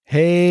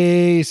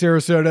Hey,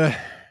 Sarasota,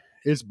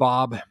 it's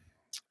Bob.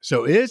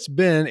 So it's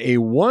been a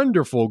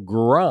wonderful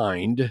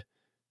grind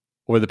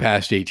over the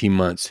past 18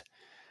 months.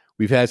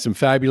 We've had some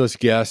fabulous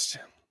guests.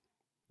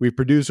 We've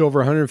produced over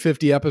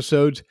 150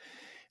 episodes,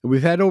 and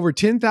we've had over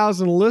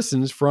 10,000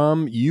 listens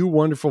from you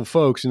wonderful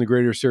folks in the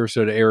greater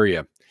Sarasota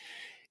area.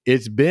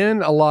 It's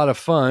been a lot of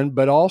fun,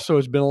 but also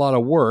it's been a lot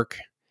of work.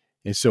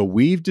 And so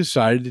we've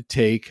decided to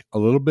take a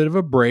little bit of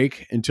a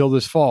break until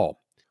this fall.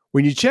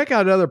 When you check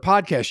out other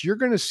podcasts, you're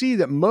going to see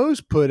that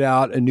most put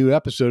out a new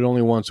episode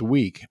only once a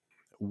week.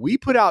 We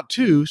put out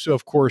two, so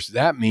of course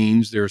that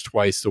means there's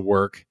twice the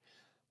work.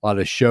 A lot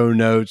of show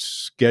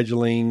notes,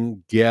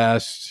 scheduling,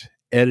 guests,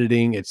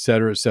 editing, et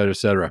cetera, et cetera, et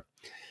cetera.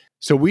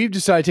 So we've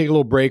decided to take a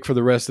little break for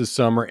the rest of the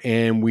summer,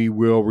 and we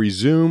will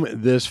resume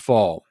this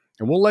fall.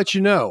 And we'll let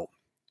you know.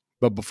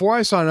 But before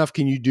I sign off,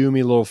 can you do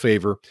me a little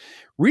favor?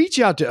 Reach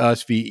out to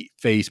us via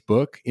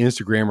Facebook,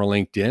 Instagram, or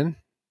LinkedIn.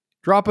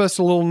 Drop us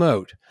a little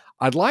note.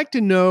 I'd like to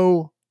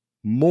know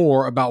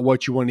more about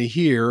what you want to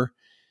hear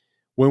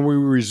when we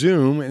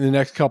resume in the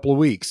next couple of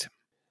weeks.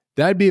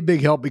 That'd be a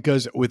big help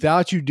because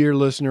without you, dear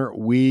listener,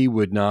 we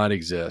would not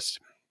exist.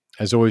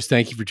 As always,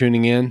 thank you for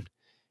tuning in.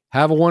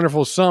 Have a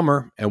wonderful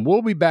summer, and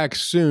we'll be back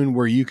soon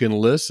where you can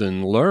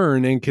listen,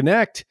 learn, and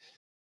connect.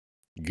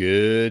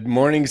 Good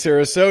morning,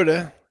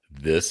 Sarasota.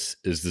 This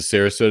is the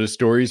Sarasota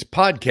Stories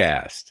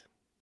Podcast.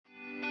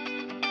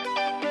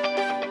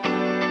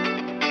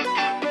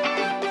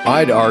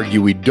 I'd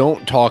argue we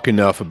don't talk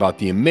enough about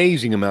the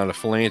amazing amount of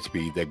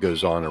philanthropy that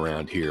goes on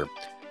around here.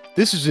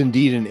 This is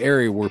indeed an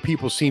area where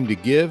people seem to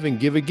give and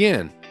give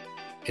again.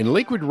 And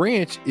Lakewood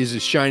Ranch is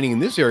shining in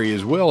this area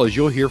as well, as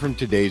you'll hear from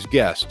today's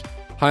guest.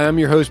 Hi, I'm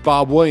your host,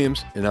 Bob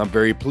Williams, and I'm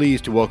very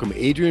pleased to welcome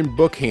Adrienne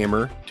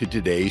Bookhamer to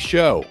today's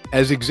show.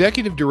 As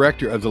Executive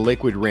Director of the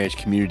Lakewood Ranch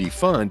Community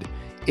Fund,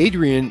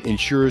 Adrienne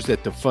ensures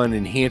that the fund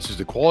enhances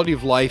the quality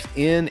of life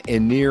in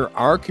and near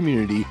our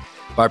community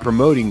by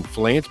promoting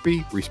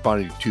philanthropy,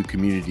 responding to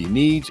community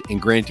needs, and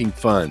granting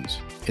funds.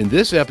 In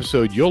this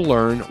episode, you'll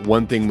learn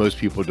one thing most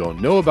people don't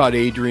know about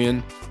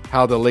Adrienne,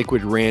 how the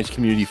Lakewood Ranch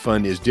Community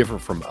Fund is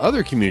different from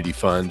other community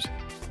funds,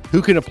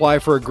 who can apply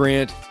for a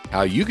grant,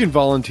 how you can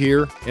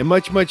volunteer, and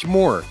much, much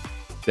more.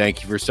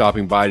 Thank you for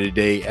stopping by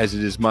today, as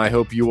it is my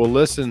hope you will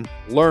listen,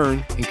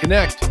 learn, and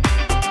connect.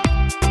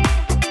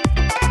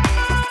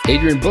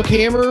 Adrienne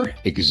Bookhamer,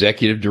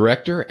 Executive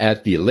Director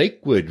at the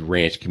Lakewood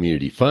Ranch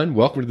Community Fund.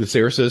 Welcome to the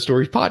Sarasota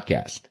Stories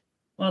Podcast.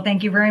 Well,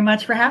 thank you very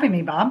much for having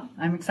me, Bob.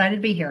 I'm excited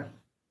to be here.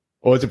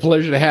 Oh, it's a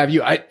pleasure to have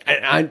you.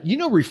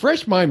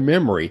 Refresh my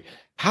memory.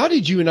 How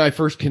did you and I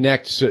first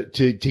connect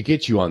to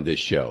get you on this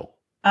show?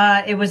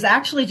 It was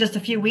actually just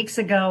a few weeks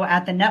ago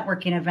at the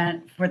networking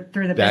event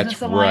through the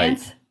Business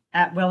Alliance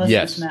at Willis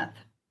and Smith.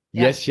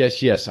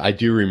 Yes. I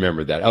do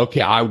remember that. Okay.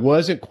 I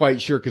wasn't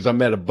quite sure because I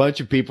met a bunch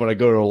of people and I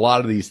go to a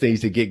lot of these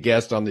things to get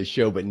guests on the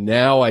show, but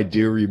now I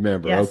do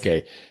remember. Yes.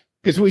 Okay.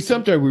 Because we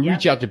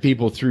reach out to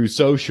people through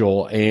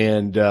social,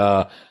 and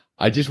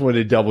I just wanted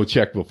to double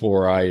check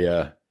before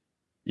I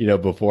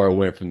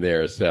went from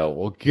there. So,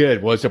 well,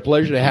 good. Well, it's a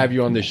pleasure to have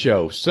you on the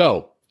show.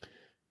 So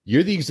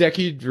you're the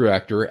Executive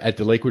Director at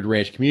the Lakewood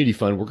Ranch Community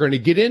Fund. We're going to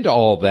get into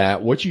all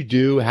that, what you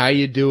do, how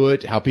you do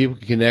it, how people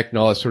can connect, and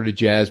all that sort of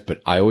jazz.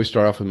 But I always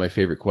start off with my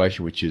favorite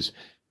question, which is,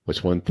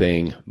 what's one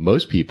thing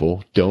most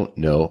people don't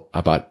know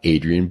about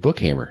Adrienne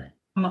Bookhamer?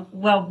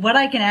 Well, what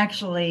I can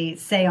actually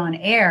say on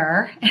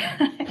air,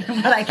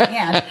 what I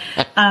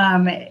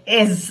can't,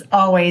 is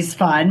always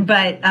fun.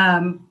 But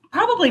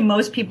probably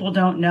most people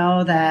don't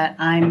know that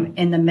I'm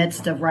in the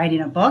midst of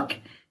writing a book.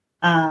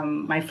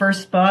 My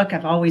first book,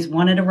 I've always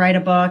wanted to write a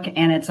book,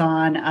 and it's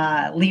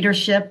on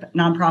leadership,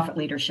 nonprofit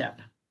leadership.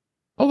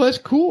 Oh, that's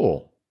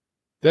cool.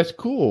 That's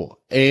cool.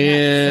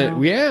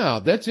 And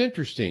that's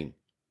interesting.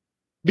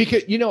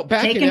 Because,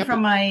 taken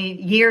from my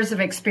years of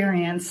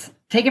experience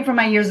in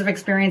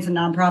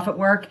nonprofit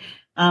work,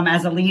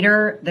 as a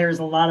leader, there's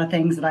a lot of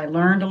things that I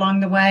learned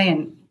along the way.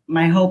 And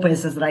my hope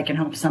is that I can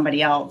help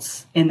somebody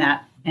else in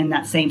that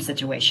same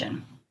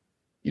situation.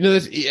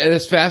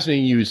 That's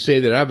fascinating. You would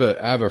say that.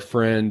 I have a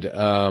friend.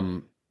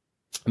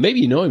 Maybe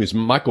you know him. Is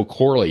Michael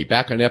Corley.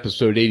 Back on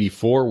episode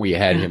 84, we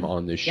had him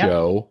on the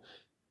show,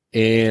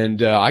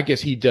 and I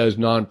guess he does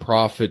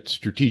nonprofit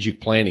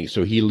strategic planning.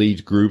 So he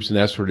leads groups and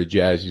that sort of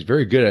jazz. He's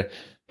very good at it,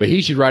 but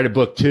he should write a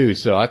book too.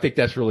 So I think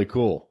that's really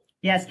cool.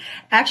 Yes,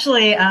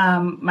 actually,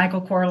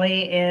 Michael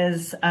Corley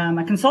is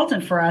a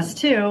consultant for us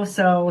too.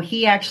 So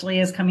he actually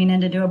is coming in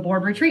to do a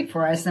board retreat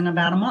for us in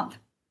about a month.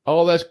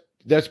 Oh,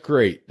 that's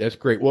great. That's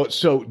great. Well,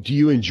 so do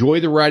you enjoy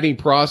the writing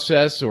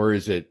process, or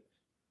is it,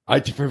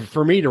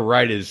 for me to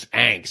write is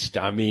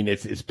angst. I mean,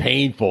 it's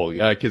painful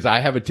because I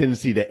have a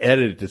tendency to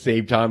edit at the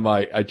same time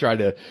I try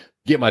to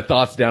get my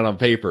thoughts down on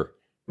paper.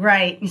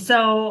 Right.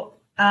 So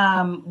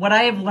what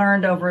I have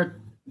learned over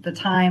the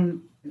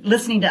time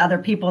listening to other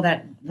people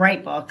that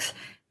write books,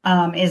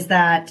 is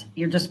that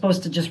you're just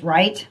supposed to just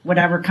write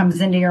whatever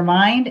comes into your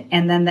mind,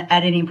 and then the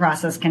editing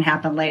process can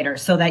happen later,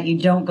 so that you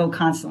don't go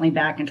constantly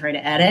back and try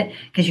to edit,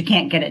 because you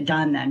can't get it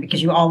done then,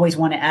 because you always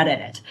want to edit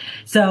it.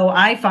 So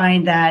I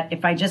find that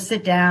if I just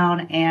sit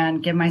down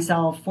and give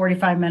myself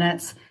 45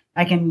 minutes,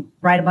 I can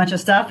write a bunch of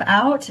stuff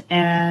out,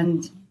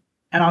 and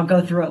I'll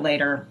go through it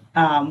later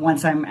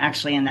once I'm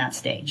actually in that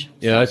stage.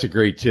 Yeah, that's a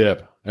great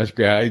tip. That's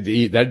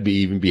great. That'd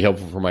even be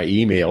helpful for my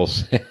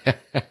emails.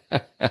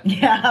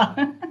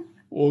 Yeah.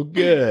 Well,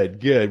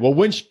 good. Well,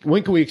 when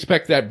can we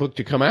expect that book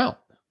to come out?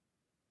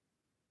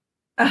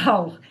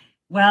 Oh,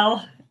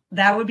 well,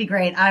 that would be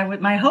great.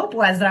 My hope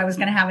was that I was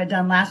going to have it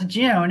done last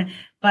June,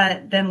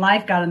 but then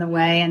life got in the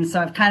way. And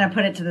so I've kind of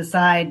put it to the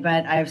side,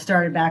 but I've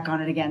started back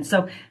on it again.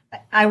 So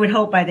I would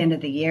hope by the end of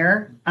the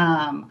year,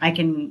 I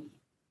can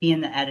be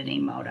in the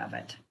editing mode of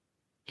it.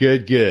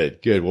 Good.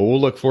 Well,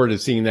 we'll look forward to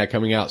seeing that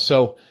coming out.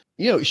 So,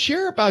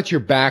 share about your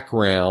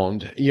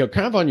background,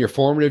 kind of on your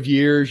formative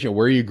years,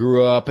 where you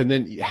grew up, and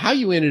then how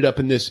you ended up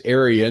in this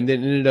area, and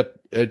then ended up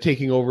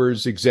taking over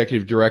as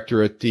executive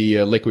director at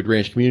the Lakewood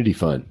Ranch Community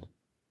Fund.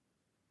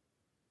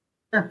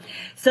 Sure.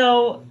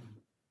 So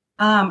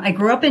I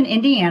grew up in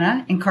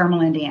Indiana, in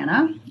Carmel,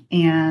 Indiana,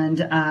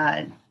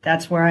 and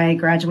that's where I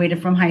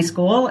graduated from high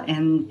school.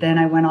 And then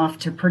I went off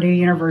to Purdue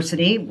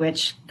University,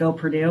 which go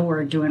Purdue,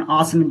 we're doing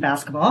awesome in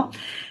basketball.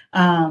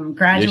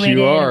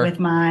 Graduated with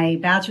my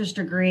bachelor's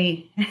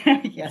degree.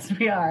 Yes,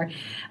 we are.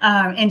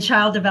 In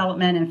child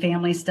development and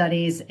family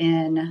studies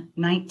in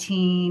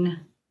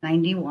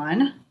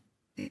 1991,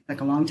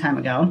 like a long time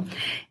ago,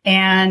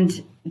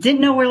 and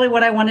didn't know really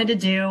what I wanted to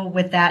do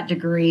with that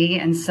degree.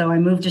 And so I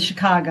moved to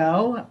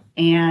Chicago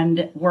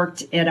and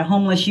worked at a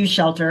homeless youth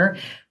shelter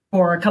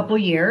for a couple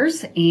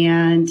years,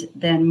 and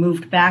then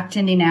moved back to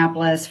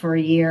Indianapolis for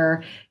a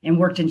year and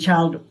worked in the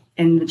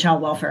child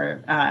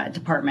welfare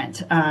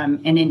department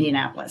in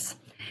Indianapolis.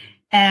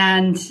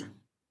 And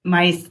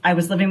I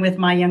was living with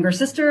my younger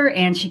sister,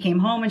 and she came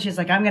home and she's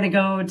like, I'm going to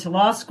go to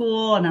law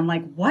school. And I'm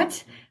like,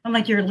 what? I'm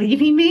like, you're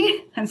leaving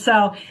me? And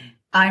so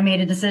I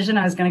made a decision.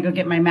 I was going to go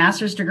get my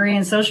master's degree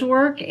in social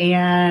work,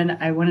 and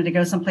I wanted to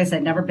go someplace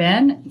I'd never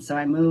been. And so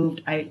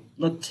I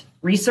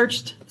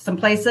researched some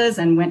places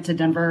and went to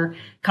Denver,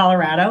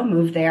 Colorado,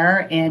 moved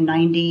there in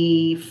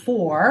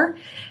 94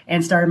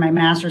 and started my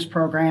master's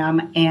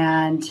program,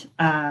 and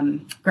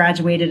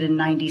graduated in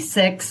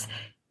 96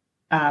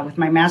 with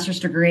my master's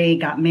degree,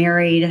 got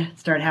married,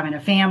 started having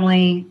a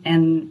family.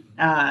 And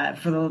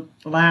for the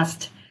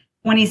last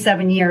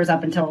 27 years,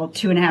 up until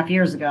 2.5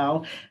 years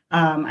ago,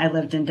 I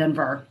lived in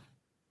Denver,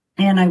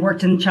 and I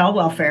worked in child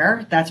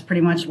welfare. That's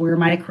pretty much where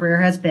my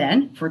career has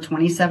been for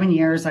 27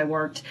 years. I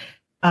worked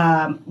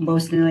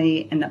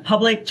mostly in the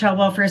public child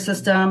welfare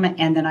system,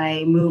 and then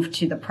I moved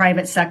to the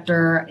private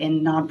sector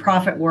in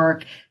nonprofit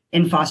work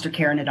in foster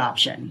care and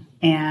adoption.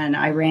 And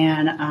I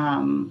ran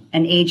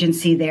an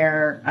agency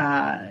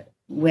there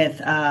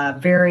with a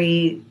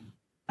very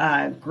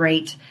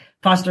great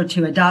foster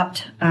to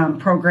adopt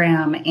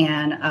program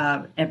and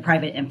a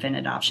private infant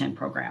adoption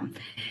program.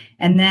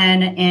 And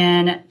then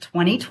in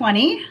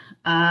 2020,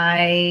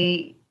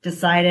 I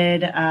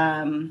decided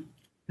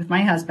with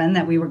my husband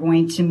that we were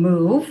going to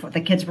move.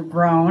 The kids were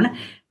grown.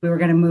 We were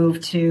going to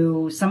move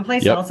to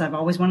someplace else. I've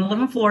always wanted to live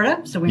in Florida.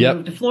 So we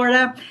moved to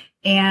Florida,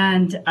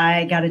 and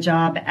I got a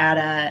job at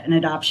an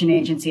adoption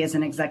agency as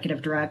an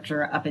executive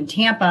director up in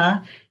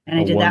Tampa. And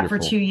I did that for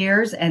 2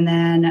 years. And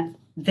then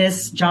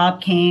this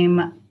job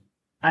came,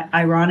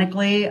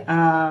 ironically,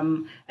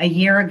 a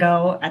year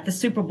ago at the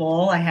Super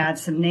Bowl. I had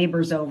some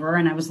neighbors over,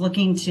 and I was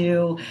looking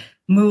to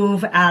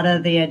move out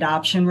of the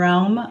adoption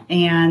realm.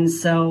 And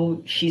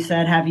so she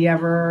said, have you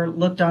ever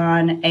looked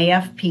on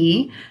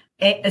AFP,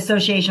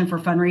 Association for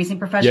Fundraising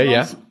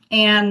Professionals?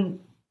 And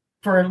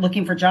for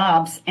looking for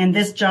jobs. And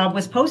this job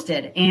was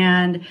posted.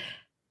 And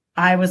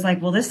I was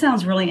like, well, this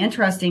sounds really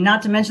interesting,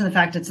 not to mention the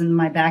fact it's in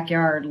my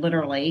backyard,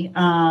 literally.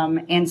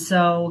 And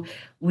so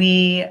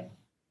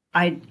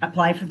I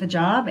applied for the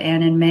job,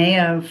 and in May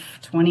of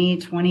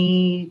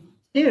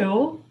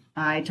 2022,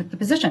 I took the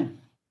position.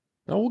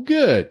 Oh,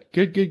 good.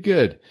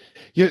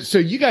 Yeah, so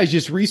you guys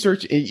just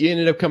researched, and you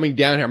ended up coming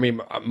down here. I mean,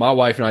 my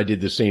wife and I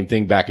did the same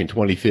thing back in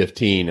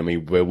 2015. I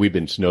mean, we've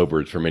been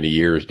snowbirds for many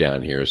years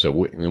down here, so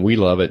we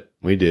love it.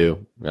 We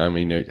do. I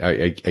mean,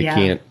 I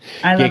can't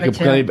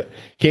complain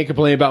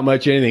about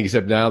much anything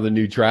except now the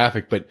new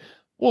traffic. But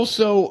well,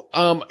 so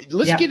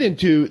let's get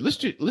into the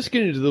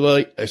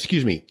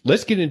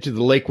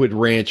Lakewood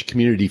Ranch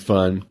Community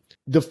Fund.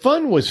 The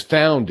fund was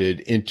founded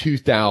in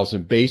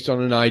 2000 based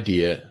on an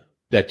idea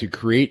that to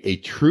create a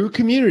true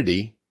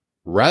community,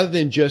 rather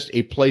than just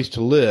a place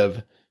to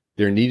live,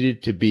 there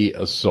needed to be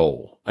a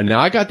soul. And now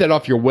I got that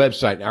off your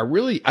website.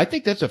 And I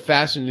think that's a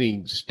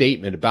fascinating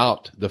statement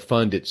about the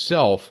fund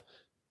itself.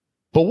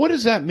 But what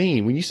does that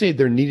mean when you say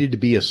there needed to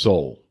be a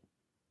soul?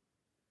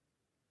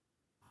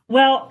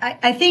 Well,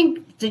 I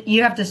think that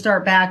you have to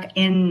start back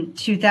in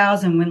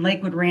 2000 when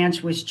Lakewood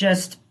Ranch was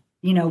just,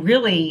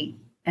 really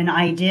an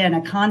idea and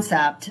a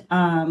concept.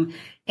 And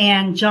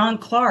And John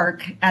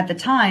Clark at the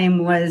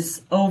time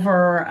was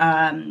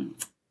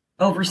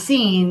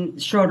overseeing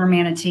Schroeder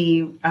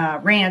Manatee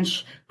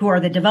Ranch, who are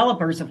the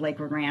developers of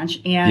Lakewood Ranch.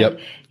 And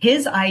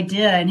his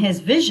idea and his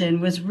vision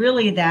was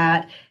really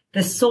that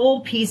the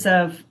sole piece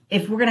of,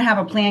 if we're going to have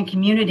a planned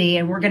community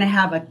and we're going to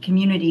have a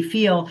community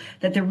feel,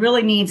 that there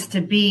really needs to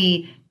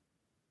be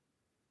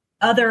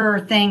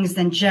other things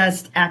than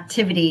just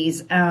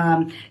activities.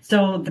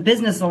 So the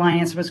Business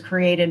Alliance was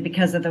created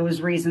because of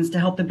those reasons, to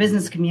help the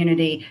business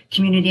community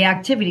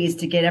activities,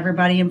 to get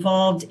everybody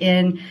involved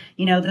in,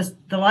 the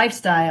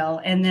lifestyle.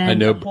 And then I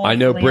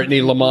know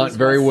Brittany Lamont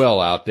very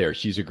well out there.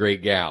 She's a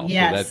great gal.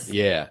 Yes. So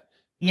yes,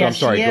 so I'm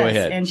sorry, go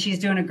ahead. And she's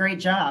doing a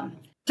great job.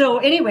 So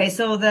anyway,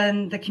 so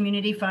then the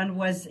community fund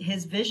was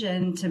his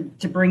vision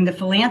to bring the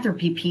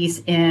philanthropy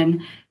piece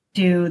in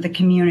to the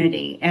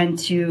community and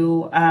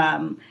to,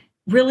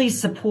 really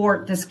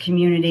support this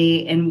community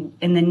in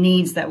the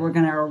needs that were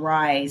going to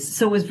arise.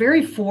 So it was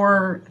very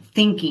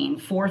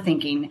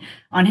forethinking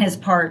on his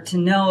part to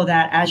know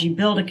that as you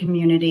build a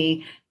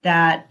community,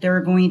 that there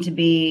are going to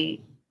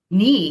be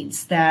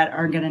needs that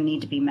are going to need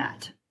to be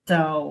met.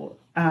 So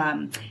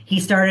he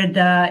started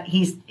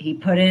he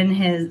put in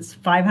his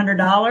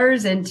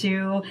 $500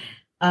 into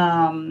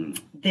a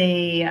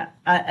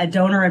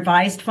donor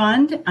advised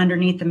fund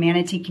underneath the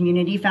Manatee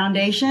Community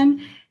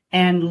Foundation.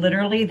 And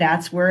literally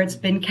that's where it's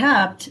been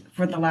kept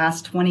for the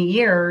last 20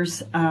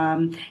 years.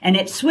 And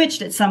it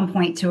switched at some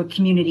point to a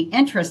community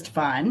interest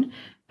fund.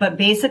 But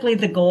basically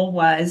the goal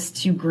was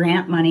to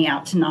grant money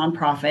out to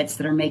nonprofits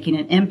that are making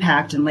an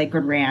impact in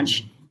Lakewood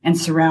Ranch and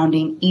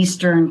surrounding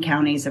eastern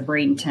counties of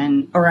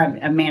Bradenton or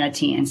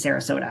Manatee and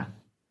Sarasota.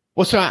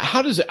 Well, so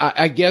how does,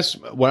 I guess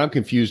what I'm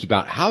confused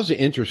about, how does the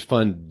interest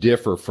fund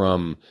differ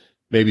from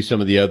maybe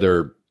some of the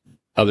other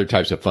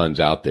types of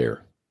funds out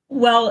there?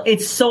 Well,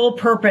 its sole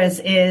purpose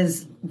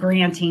is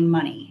granting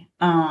money.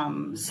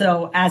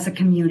 So as a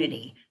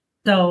community,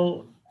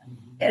 so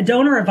a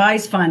donor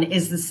advised fund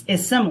is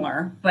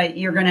similar, but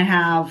you're going to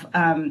have,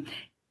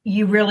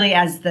 you really,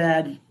 as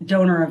the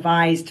donor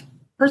advised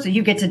person,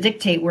 you get to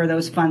dictate where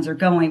those funds are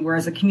going.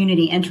 Whereas a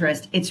community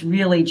interest, it's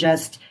really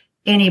just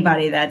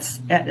anybody that's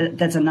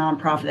a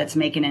nonprofit that's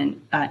making an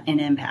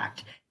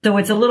impact. So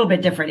it's a little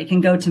bit different. It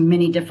can go to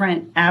many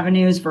different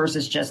avenues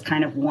versus just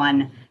kind of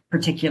one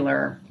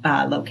particular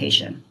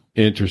location.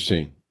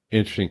 Interesting.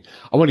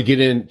 I want to get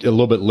in a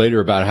little bit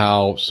later about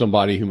how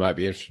somebody who might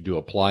be interested to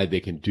apply, they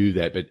can do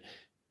that. But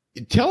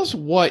tell us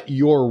what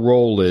your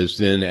role is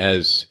then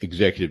as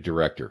executive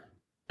director.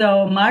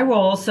 So my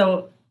role,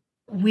 the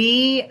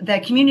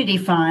community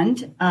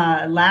fund,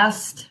 not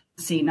last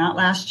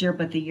year,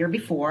 but the year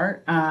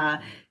before,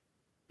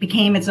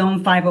 became its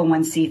own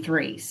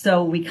 501c3.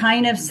 So we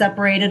kind of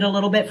separated a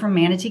little bit from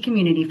Manatee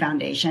Community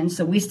Foundation.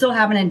 So we still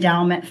have an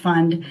endowment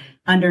fund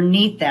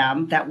underneath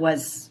them that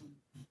was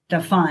the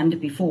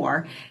fund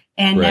before.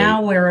 And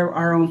now we're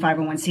our own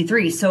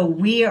 501c3. So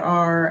we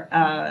are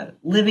a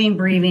living,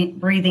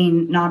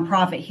 breathing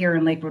nonprofit here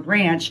in Lakewood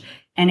Ranch.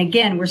 And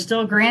again, we're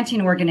still a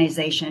granting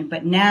organization,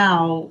 but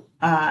now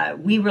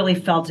we really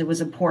felt it was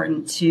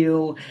important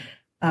to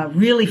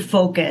really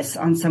focus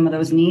on some of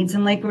those needs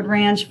in Lakewood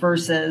Ranch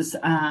versus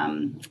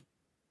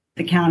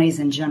the counties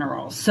in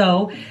general.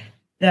 So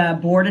the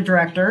board of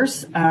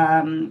directors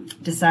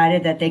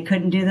decided that they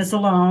couldn't do this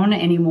alone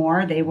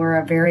anymore. They were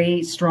a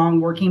very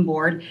strong working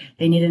board.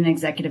 They needed an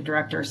executive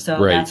director.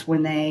 So that's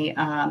when they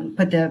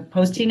put the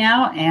posting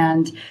out.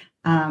 And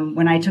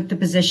when I took the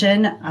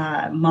position,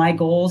 my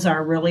goals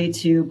are really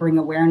to bring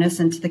awareness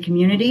into the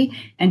community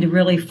and to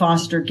really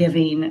foster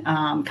giving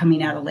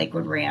coming out of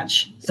Lakewood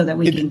Ranch so that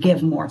we can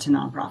give more to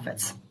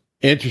nonprofits.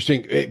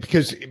 Interesting.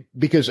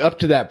 Because up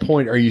to that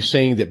point, are you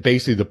saying that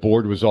basically the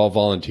board was all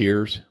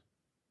volunteers?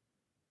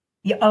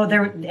 Yeah,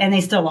 and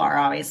they still are,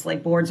 obviously.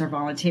 Boards are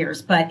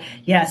volunteers. But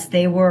yes,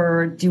 they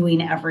were doing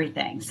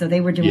everything. So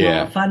they were doing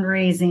all the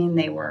fundraising.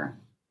 They were...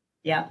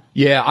 Yeah,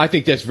 I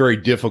think that's a very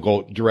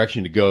difficult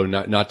direction to go,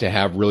 not to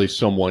have really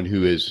someone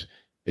who is,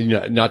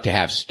 not to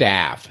have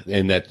staff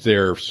and that's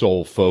their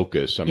sole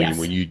focus. I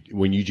mean,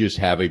 when you just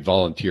have a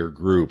volunteer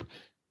group,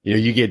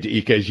 you get,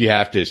 because you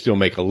have to still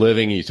make a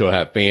living, you still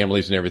have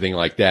families and everything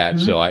like that.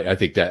 Mm-hmm. So I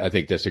think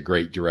that's a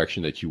great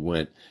direction that you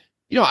went.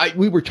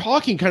 We were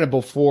talking kind of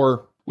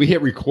before we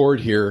hit record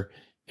here,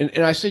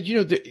 and I said,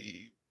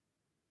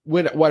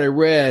 what I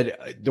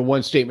read, the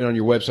one statement on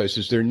your website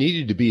says there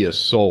needed to be a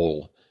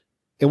soul.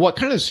 And what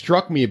kind of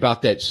struck me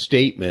about that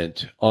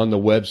statement on the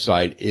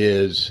website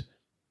is,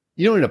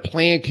 in a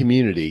planned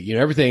community,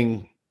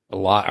 everything,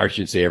 I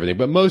shouldn't say everything,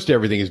 but most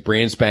everything is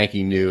brand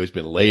spanking new. It's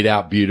been laid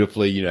out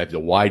beautifully. You have the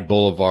wide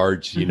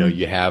boulevards,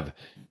 you have,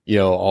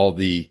 all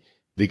the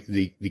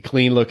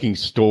clean looking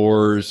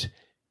stores,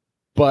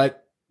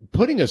 but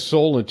putting a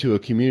soul into a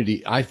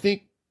community, I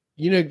think,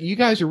 you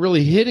guys are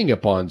really hitting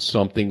upon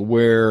something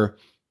where,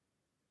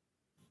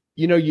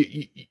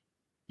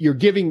 you're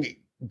giving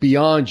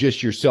beyond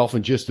just yourself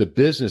and just the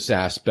business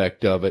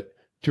aspect of it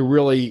to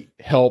really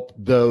help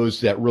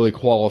those that really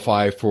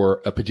qualify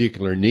for a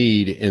particular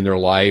need in their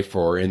life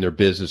or in their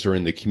business or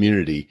in the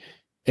community.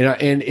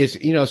 And it's,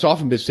 it's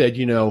often been said,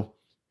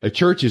 a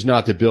church is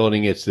not the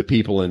building, it's the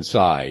people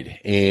inside.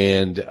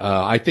 And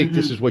I think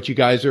this is what you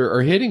guys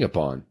are hitting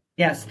upon.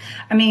 Yes.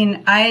 I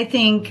mean, I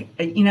think,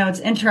 it's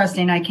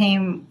interesting. I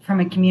came from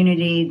a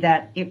community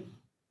that there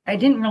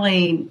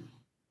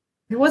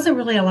wasn't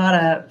really a lot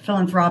of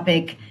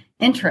philanthropic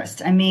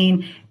interest. I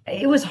mean,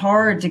 it was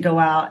hard to go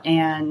out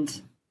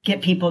and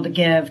get people to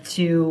give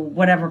to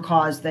whatever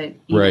cause that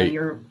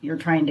you're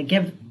trying to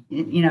give,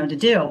 to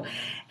do.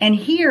 And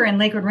here in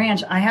Lakewood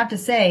Ranch, I have to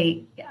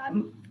say,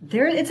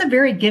 it's a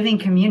very giving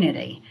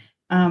community.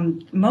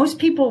 Most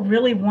people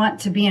really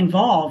want to be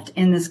involved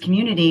in this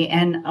community,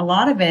 and a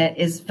lot of it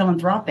is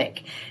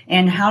philanthropic.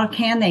 And how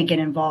can they get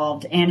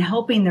involved and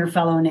helping their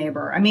fellow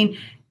neighbor? I mean,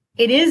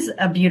 it is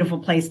a beautiful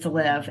place to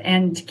live,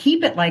 and to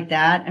keep it like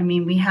that, I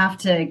mean, you have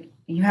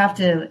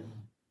to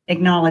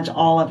acknowledge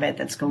all of it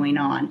that's going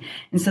on.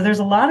 And so there's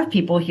a lot of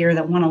people here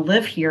that want to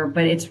live here,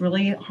 but it's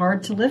really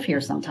hard to live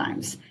here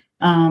sometimes.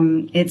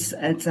 It's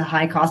a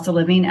high cost of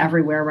living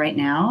everywhere right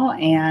now,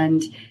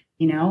 and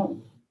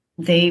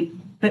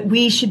but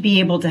we should be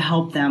able to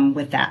help them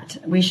with that.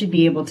 We should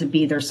be able to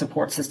be their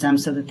support system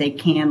so that they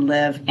can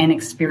live and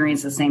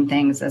experience the same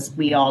things as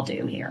we all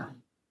do here.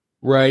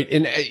 Right.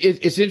 And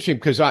it's interesting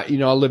because I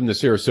live in the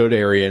Sarasota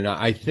area, and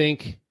I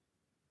think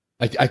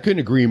I couldn't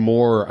agree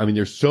more. I mean,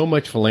 there's so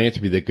much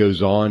philanthropy that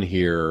goes on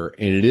here,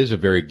 and it is a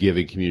very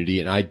giving community.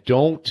 And it'd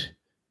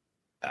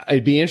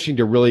be interesting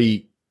to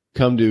really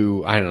come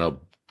to, I don't know,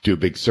 do a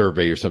big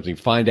survey or something,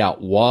 find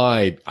out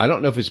why. I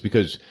don't know if it's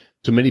because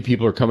so many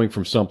people are coming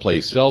from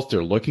someplace else.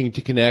 They're looking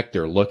to connect.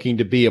 They're looking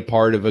to be a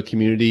part of a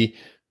community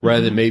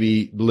rather than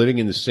maybe living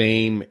in the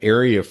same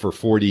area for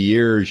 40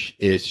 years.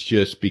 It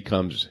just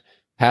becomes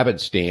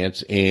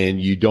happenstance,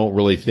 and you don't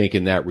really think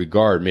in that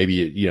regard. Maybe,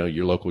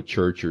 your local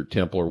church or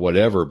temple or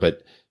whatever.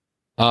 But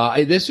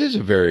this is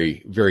a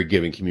very, very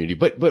giving community.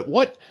 But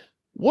what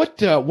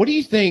do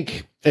you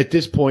think at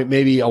this point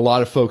maybe a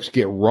lot of folks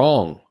get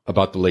wrong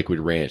about the Lakewood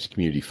Ranch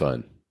Community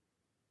Fund?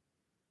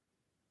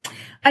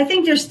 I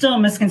think there's still a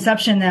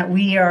misconception that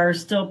we are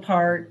still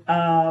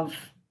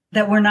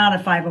that we're not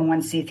a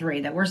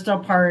 501c3, that we're still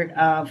part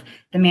of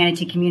the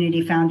Manatee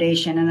Community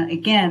Foundation. And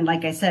again,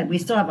 like I said, we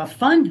still have a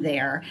fund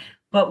there,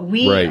 but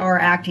we are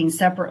acting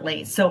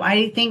separately. So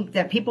I think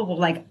that people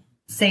will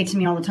say to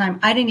me all the time,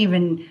 I've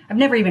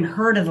never even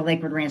heard of the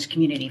Lakewood Ranch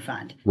Community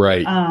Fund.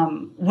 Right.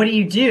 What do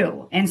you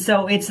do? And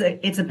so it's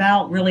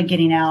about really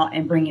getting out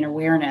and bringing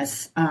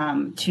awareness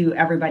to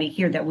everybody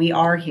here that we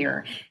are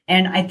here.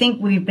 And I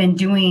think we've been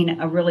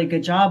doing a really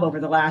good job over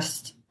the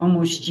last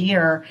almost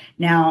year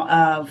now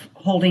of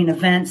holding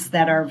events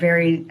that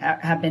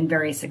have been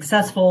very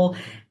successful,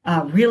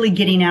 really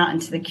getting out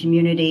into the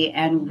community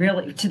and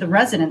really to the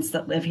residents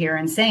that live here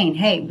and saying,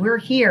 hey, we're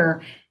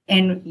here.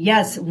 And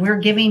yes, we're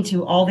giving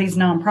to all these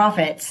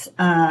nonprofits,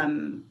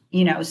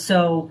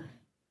 so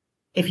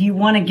if you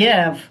want to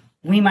give,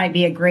 we might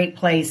be a great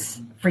place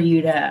for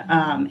you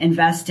to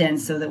invest in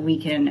so that we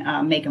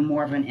can make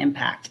more of an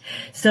impact.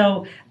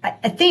 So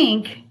I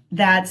think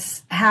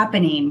that's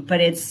happening,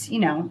 but it's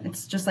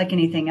just like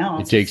anything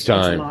else. It takes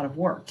time. It's a lot of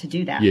work to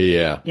do that.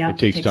 Yeah. It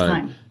takes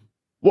time.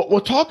 Well,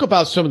 we'll talk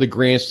about some of the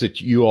grants that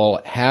you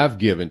all have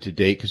given to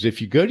date, because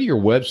if you go to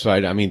your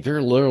website, I mean, there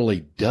are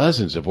literally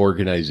dozens of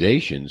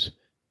organizations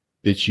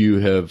that you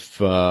have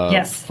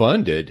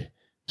funded.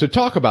 So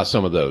talk about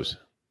some of those.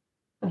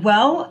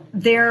 Well,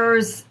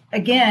 we've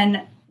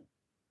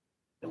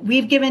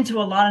given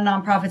to a lot of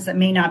nonprofits that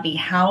may not be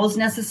housed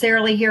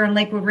necessarily here in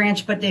Lakewood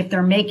Ranch, but if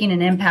they're making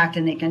an impact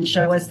and they can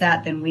show us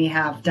that, then we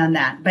have done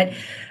that. But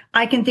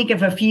I can think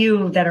of a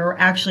few that are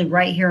actually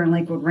right here in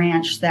Lakewood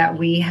Ranch that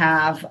we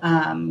have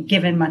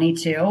given money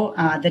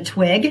to. The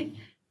Twig,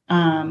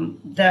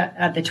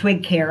 the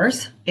Twig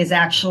Cares is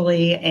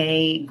actually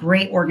a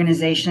great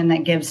organization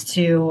that gives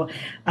to.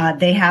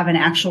 They have an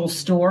actual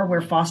store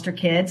where foster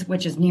kids,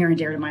 which is near and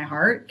dear to my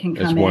heart, can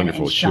come in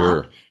and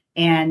shop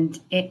and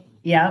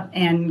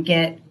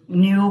get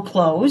new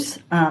clothes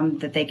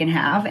that they can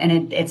have,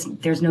 and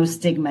there's no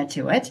stigma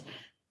to it.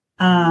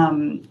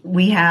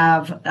 We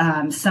have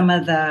some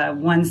of the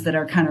ones that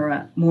are kind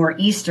of more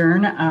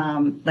Eastern,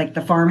 like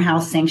the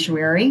Farmhouse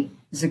Sanctuary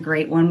is a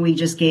great one we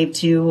just gave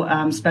to,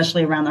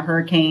 especially around the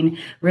hurricane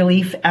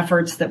relief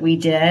efforts that we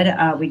did.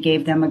 We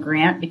gave them a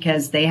grant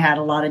because they had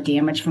a lot of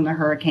damage from the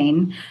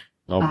hurricane.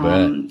 I'll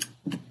bet.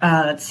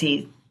 Let's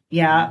see.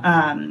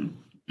 Yeah.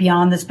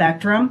 Beyond the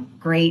Spectrum,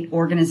 great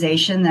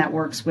organization that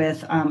works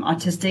with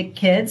autistic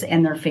kids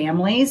and their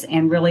families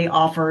and really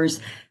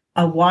offers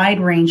a wide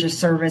range of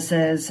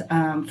services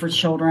for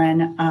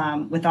children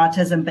with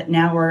autism, but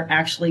now we're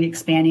actually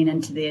expanding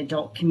into the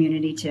adult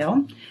community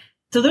too.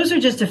 So those are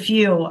just a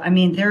few. I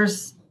mean,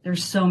 there's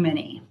so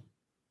many.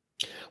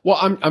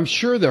 Well, I'm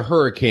sure the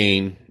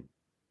hurricane,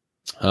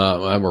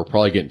 we're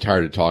probably getting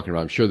tired of talking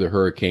about, I'm sure the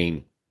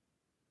hurricane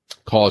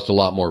caused a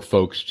lot more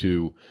folks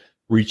to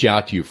reach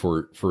out to you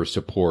for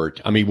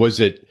support. I mean, was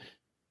it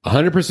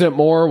 100%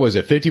 more? Was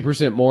it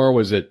 50% more?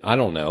 Was it, I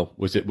don't know.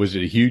 Was it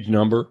a huge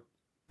number?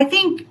 I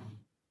think,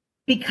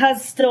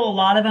 because still a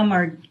lot of them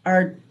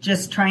are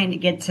just trying to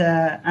get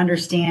to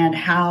understand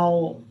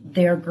how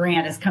their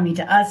grant is coming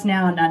to us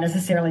now, and not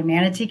necessarily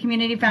Manatee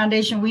Community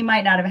Foundation. We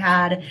might not have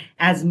had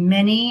as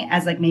many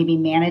as like maybe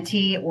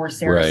Manatee or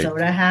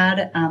Sarasota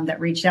had that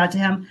reached out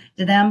to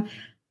them,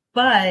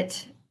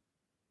 but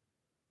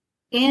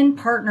in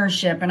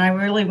partnership, and I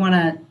really want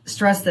to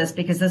stress this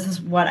because this is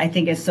what I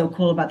think is so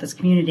cool about this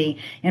community,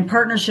 in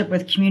partnership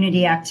with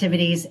community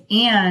activities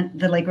and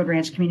the Lakewood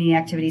Ranch community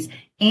activities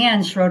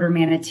and Schroeder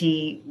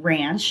Manatee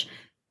Ranch,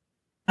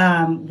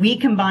 we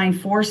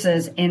combined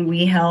forces and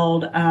we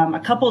held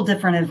a couple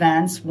different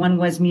events. One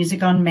was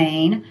Music on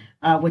Main,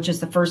 which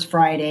is the first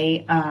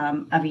Friday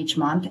of each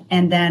month,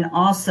 and then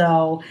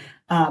also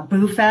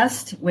Boo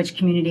Fest, which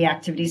community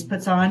activities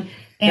puts on.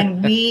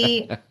 And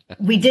we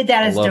did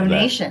that as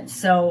donations.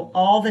 So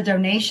all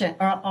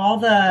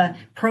the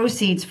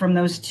proceeds from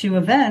those two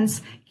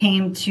events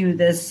came to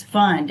this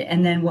fund.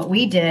 And then what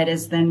we did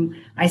is then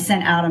I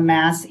sent out a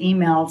mass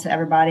email to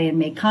everybody and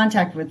made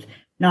contact with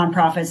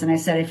nonprofits. And I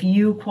said, if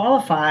you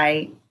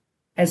qualify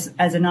as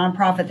a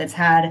nonprofit that's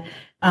had,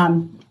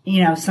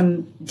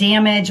 some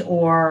damage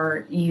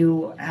or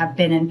you have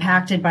been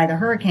impacted by the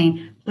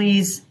hurricane,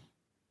 please,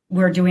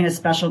 we're doing a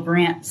special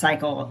grant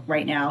cycle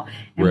right now.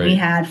 And we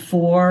had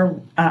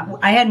 4,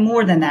 I had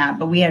more than that,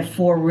 but we had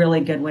 4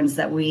 really good ones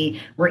that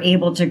we were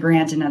able to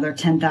grant another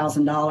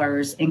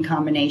 $10,000 in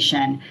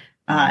combination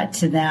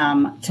to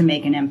them to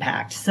make an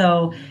impact.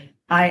 So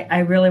I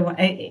really want,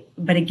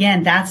 but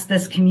again, that's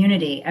this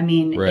community. I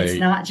mean, it's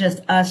not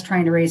just us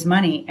trying to raise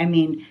money. I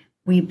mean,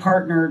 we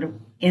partnered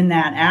in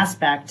that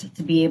aspect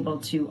to be able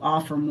to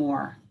offer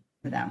more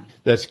for them.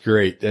 That's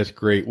great. That's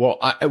great. Well,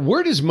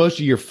 where does most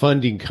of your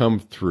funding come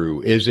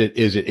through? Is it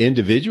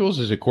individuals?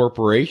 Is it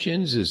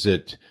corporations? Is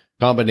it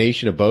a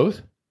combination of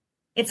both?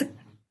 It's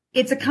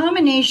a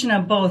combination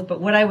of both. But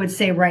what I would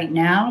say right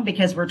now,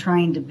 because we're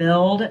trying to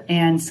build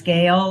and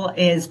scale,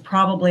 is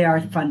probably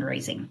our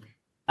fundraising.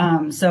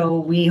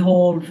 So we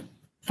hold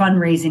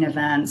fundraising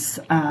events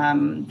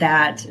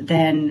that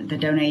then the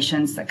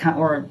donations that come,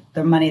 or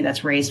the money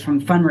that's raised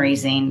from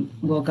fundraising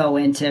will go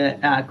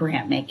into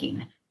grant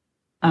making.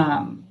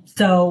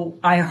 So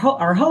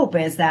our hope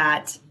is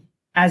that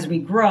as we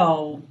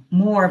grow,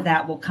 more of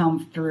that will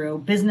come through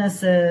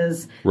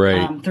businesses,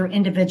 through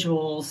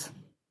individuals,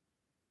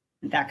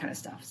 that kind of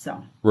stuff.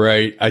 So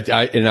I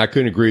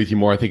couldn't agree with you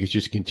more. I think it's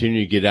just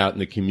continuing to get out in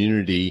the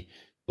community,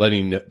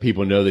 letting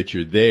people know that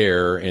you're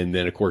there, and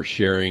then of course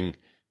sharing,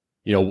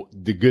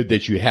 the good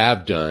that you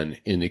have done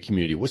in the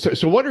community.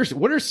 So what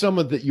are some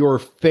of your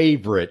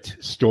favorite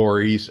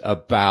stories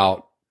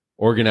about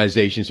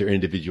organizations or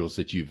individuals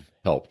that you've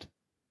helped?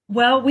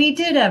 Well, we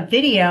did a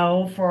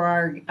video for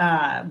our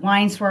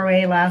wine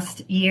soiree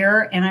last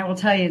year, and I will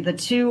tell you the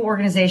 2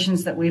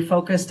 organizations that we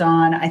focused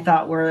on I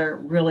thought were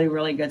really,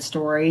 really good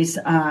stories.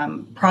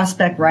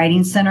 Prospect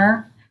Writing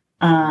Center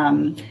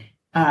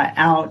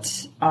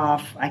out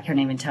off, I can't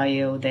even tell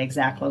you the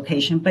exact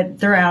location, but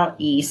they're out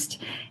east,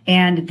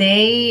 and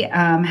they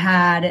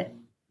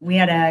we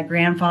had a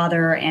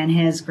grandfather and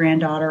his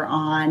granddaughter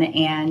on,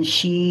 and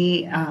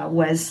she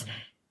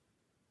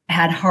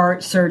had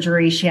heart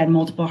surgery. She had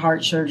multiple heart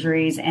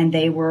surgeries, and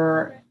they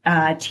were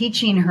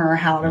teaching her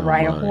how to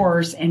ride a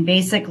horse and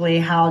basically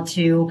how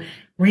to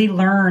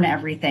relearn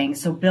everything.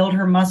 So build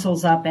her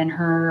muscles up in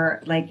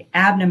her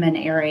abdomen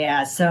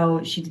area.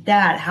 So she did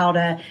that, how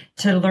to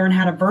learn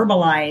how to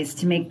verbalize,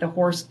 to make the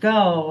horse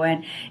go.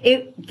 And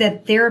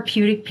the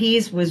therapeutic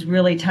piece was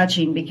really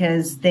touching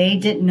because they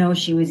didn't know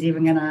she was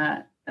even going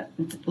to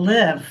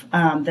live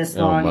this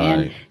long,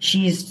 and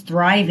she's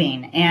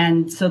thriving.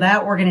 And so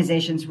that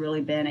organization's really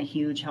been a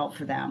huge help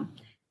for them.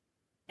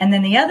 And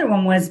then the other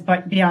one was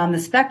Beyond the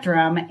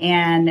Spectrum,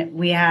 and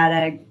we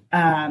had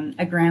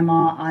a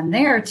grandma on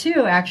there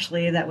too,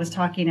 actually, that was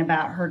talking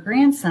about her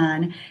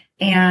grandson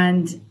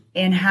and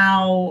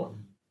how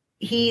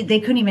they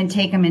couldn't even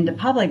take him into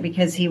public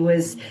because he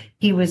was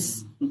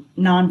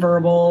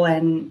nonverbal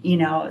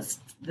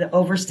and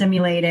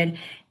overstimulated.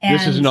 And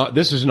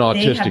this is an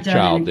autistic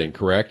child, then,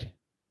 correct?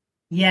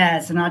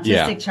 Yes, an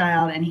autistic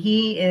child, and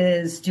he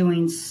is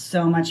doing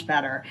so much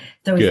better.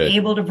 So he's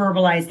able to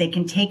verbalize. They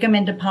can take him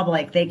into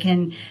public. They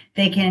can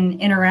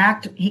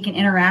interact. He can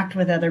interact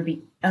with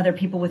other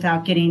people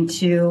without getting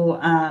too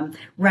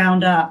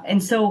round up.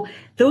 And so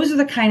those are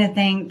the kind of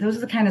thing. Those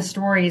are the kind of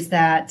stories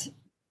that,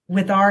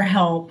 with our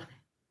help,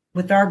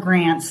 with our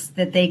grants,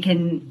 that they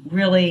can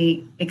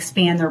really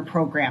expand their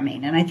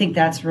programming. And I think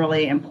that's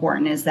really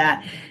important. Is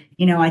that,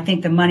 I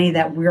think the money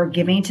that we're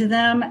giving to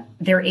them,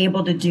 they're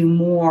able to do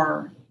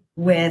more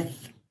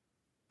with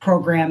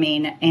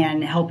programming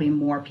and helping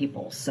more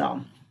people. So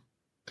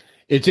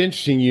it's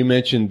interesting you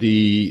mentioned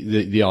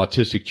the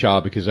autistic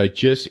child, because I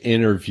just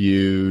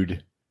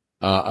interviewed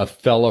a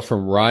fella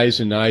from Rise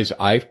and Ice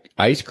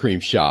ice cream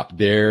shop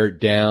there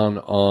down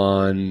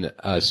on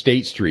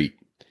State Street,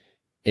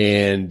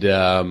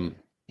 and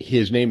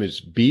his name is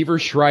Beaver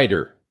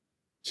Schreider.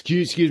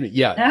 Excuse me,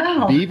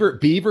 yeah,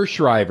 Beaver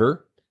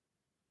Schreiber.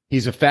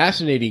 He's a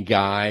fascinating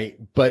guy,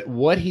 but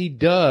what he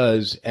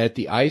does at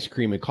the ice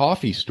cream and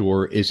coffee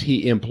store is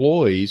he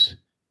employs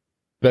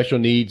special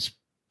needs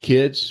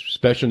kids,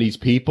 special needs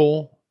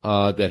people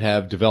that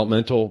have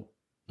developmental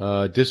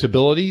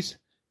disabilities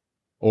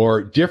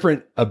or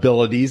different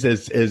abilities,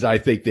 as I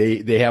think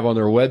they have on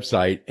their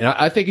website. And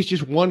I think it's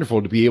just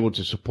wonderful to be able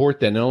to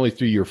support that, not only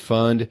through your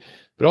fund,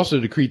 but also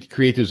to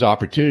create those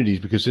opportunities,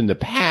 because in the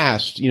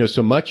past,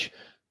 so much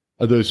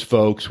of those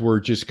folks were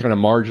just kind of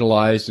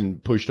marginalized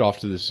and pushed off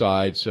to the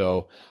side.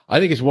 So I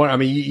think it's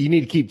you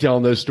need to keep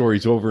telling those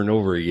stories over and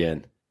over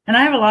again. And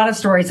I have a lot of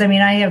stories. I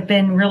have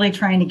been really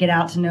trying to get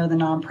out to know the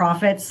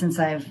nonprofits since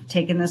I've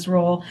taken this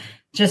role,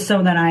 just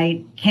so that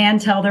I can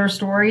tell their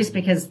stories,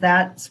 because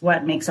that's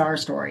what makes our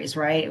stories,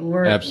 right?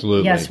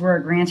 Absolutely. Yes, we're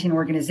a granting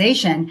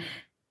organization,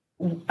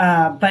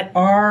 but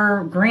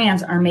our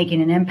grants are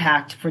making an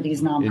impact for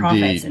these nonprofits.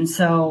 Indeed. And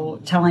so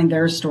telling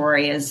their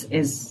story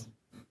is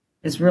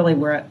really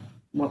what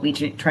we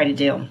try to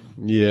do.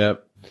 Yeah.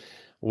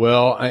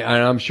 Well,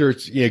 I'm sure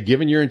it's,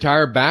 given your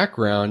entire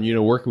background,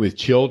 working with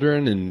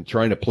children and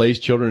trying to place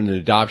children in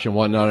adoption and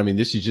whatnot.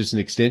 This is just an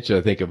extension,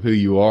 I think, of who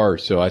you are.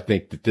 So I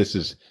think that this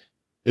is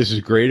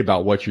great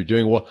about what you're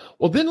doing.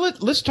 Well, then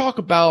let's talk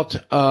about,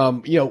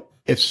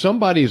 if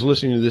somebody is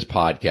listening to this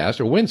podcast,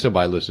 or when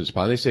somebody listens to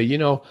this podcast, they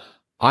say,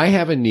 I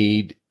have a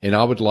need and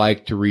I would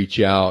like to reach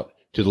out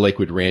to the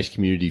Lakewood Ranch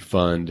Community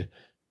Fund.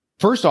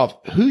 First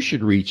off, who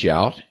should reach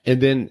out,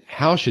 and then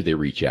how should they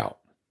reach out?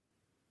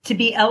 To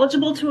be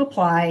eligible to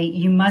apply,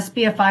 you must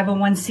be a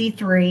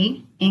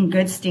 501c3 in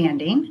good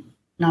standing,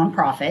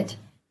 nonprofit.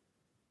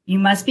 You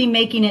must be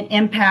making an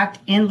impact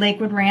in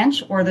Lakewood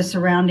Ranch or the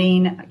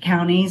surrounding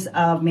counties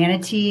of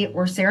Manatee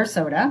or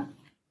Sarasota.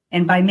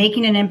 And by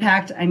making an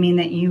impact, I mean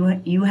that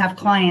you have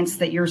clients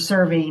that you're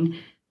serving,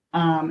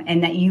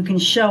 and that you can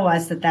show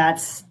us that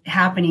that's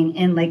happening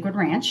in Lakewood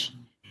Ranch,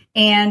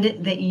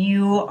 and that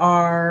you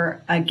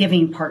are a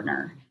giving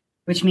partner,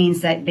 which means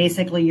that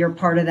basically you're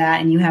part of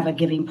that and you have a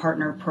giving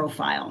partner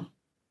profile.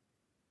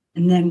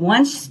 And then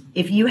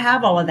if you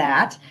have all of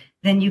that,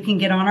 then you can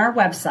get on our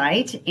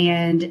website,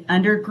 and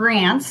under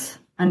grants,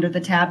 under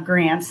the tab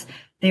grants,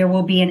 there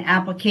will be an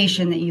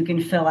application that you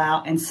can fill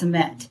out and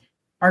submit.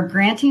 Our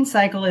granting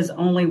cycle is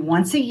only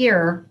once a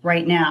year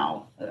right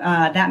now.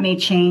 That may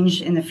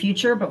change in the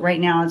future, but right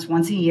now it's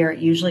once a year. It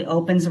usually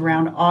opens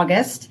around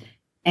August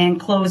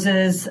and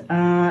closes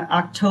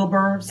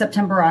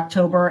September,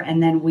 October,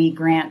 and then we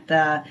grant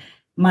the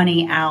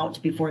money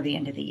out before the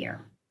end of the year.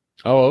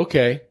 Oh,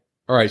 okay.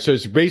 All right. So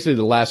it's basically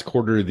the last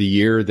quarter of the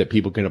year that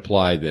people can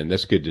apply then.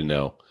 That's good to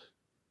know.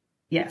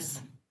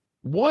 Yes.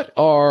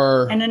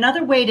 And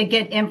another way to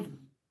get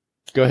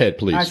Go ahead,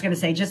 please. I was going to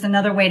say just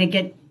another way to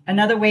get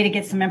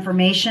some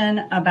information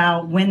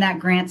about when that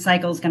grant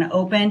cycle is going to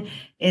open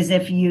is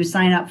if you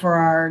sign up for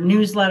our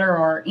newsletter or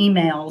our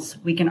emails,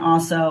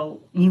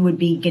 you would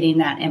be getting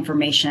that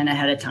information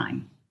ahead of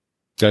time.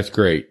 That's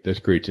great. That's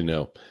great to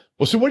know.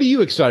 Well, so what are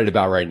you excited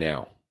about right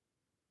now?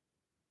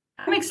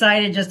 I'm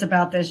excited just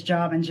about this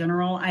job in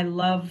general. I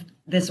love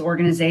this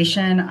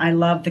organization. I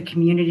love the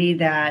community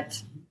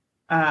that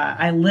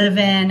I live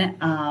in,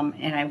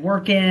 and I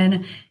work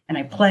in, and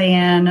I play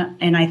in.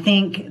 And I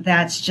think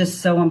that's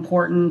just so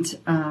important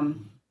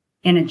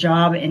in a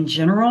job in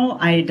general.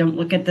 I don't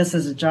look at this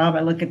as a job.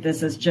 I look at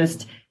this as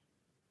just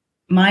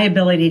my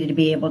ability to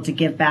be able to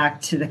give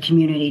back to the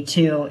community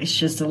too. It's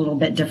just a little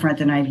bit different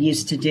than I've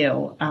used to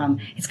do.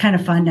 It's kind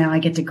of fun now. I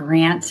get to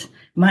grant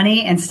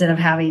money instead of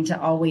having to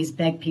always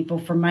beg people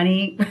for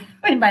money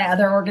in my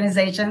other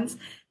organizations.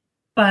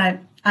 But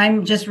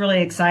I'm just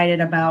really excited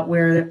about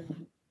where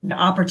the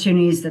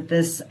opportunities that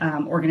this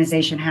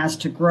organization has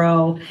to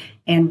grow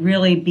and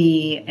really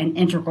be an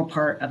integral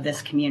part of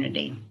this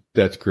community.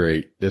 That's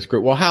great. That's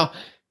great. Well,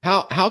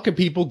 how can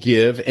people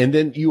give? And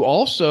then you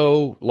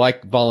also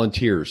like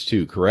volunteers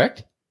too,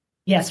 correct?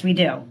 Yes, we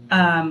do.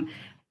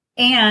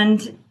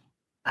 And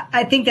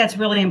I think that's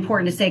really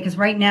important to say, because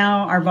right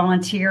now our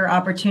volunteer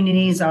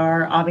opportunities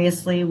are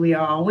obviously, we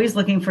are always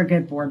looking for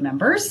good board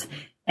members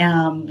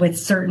with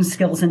certain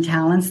skills and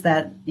talents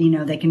that,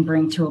 they can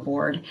bring to a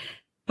board.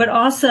 But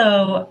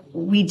also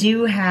we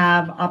do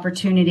have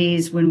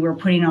opportunities when we're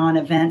putting on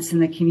events in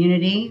the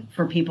community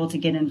for people to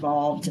get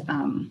involved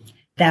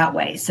that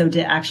way. So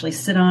to actually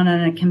sit on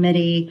a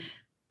committee,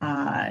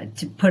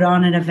 to put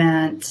on an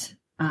event,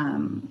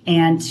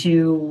 and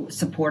to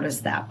support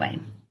us that way.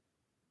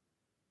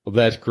 Well,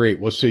 that's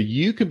great. Well, so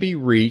you can be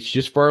reached,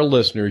 just for our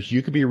listeners,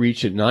 you can be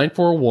reached at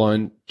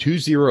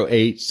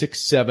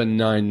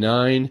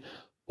 941-208-6799,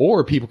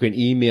 or people can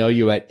email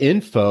you at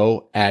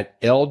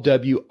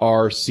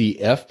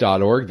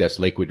info@lwrcf.org. That's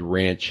Lakewood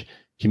Ranch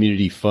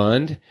Community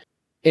Fund.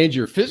 And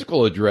your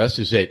physical address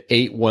is at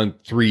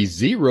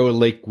 8130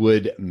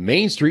 Lakewood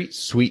Main Street,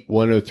 Suite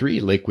 103,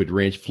 Lakewood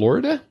Ranch,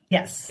 Florida.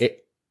 Yes.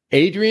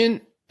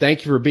 Adrienne,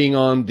 thank you for being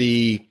on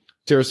the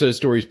Sarasota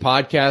Stories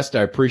podcast.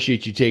 I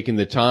appreciate you taking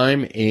the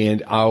time,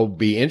 and I'll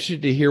be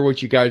interested to hear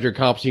what you guys are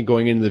accomplishing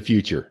going into the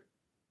future.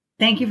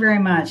 Thank you very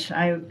much.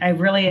 I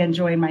really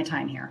enjoyed my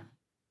time here.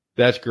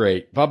 That's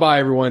great. Bye-bye,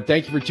 everyone.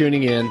 Thank you for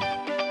tuning in.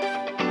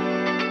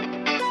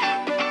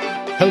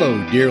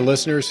 Hello, dear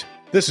listeners.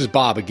 This is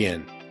Bob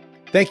again.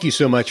 Thank you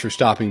so much for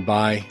stopping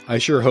by. I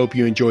sure hope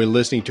you enjoy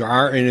listening to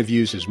our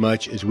interviews as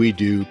much as we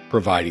do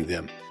providing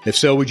them. If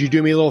so, would you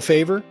do me a little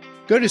favor?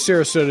 Go to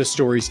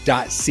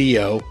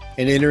sarasotastories.co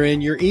and enter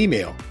in your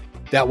email.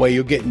 That way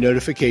you'll get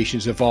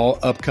notifications of all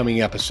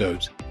upcoming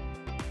episodes.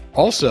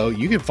 Also,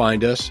 you can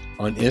find us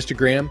on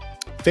Instagram,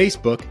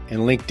 Facebook,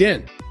 and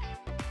LinkedIn.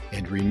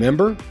 And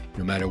remember,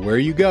 no matter where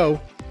you go,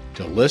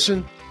 to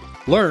listen,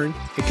 learn,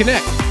 and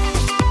connect.